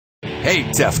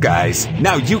Hey, tough guys,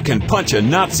 now you can punch a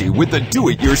Nazi with the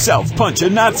do-it-yourself Punch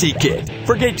a Nazi kit.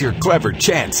 Forget your clever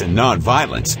chants and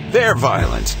non-violence. They're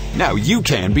violent. Now you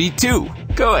can be too.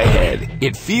 Go ahead.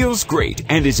 It feels great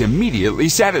and is immediately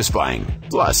satisfying.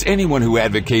 Plus, anyone who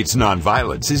advocates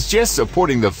nonviolence is just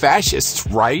supporting the fascists,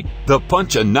 right? The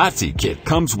Punch a Nazi kit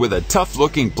comes with a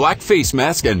tough-looking black face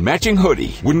mask and matching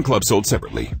hoodie. Wooden club sold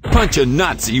separately. Punch a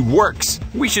Nazi works.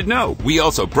 We should know. We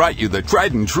also brought you the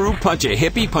tried and true Punch a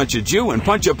Hippie, Punch a Jew, and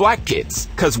Punch a Black kits.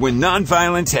 Cause when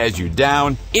nonviolence has you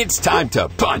down, it's time to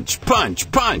punch, punch,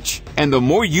 punch. And the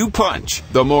more you punch,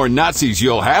 the more Nazis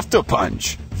you'll have to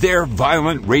punch. They're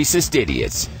violent, racist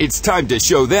idiots. It's time to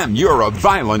show them you're a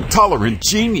violent, tolerant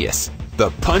genius. The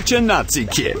Punch a Nazi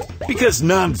Kit. Because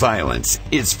nonviolence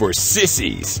is for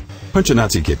sissies. Punch a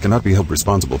Nazi Kit cannot be held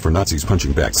responsible for Nazis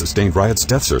punching back, sustained riots,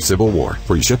 deaths, or civil war.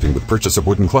 Free shipping with purchase of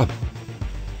Wooden Club.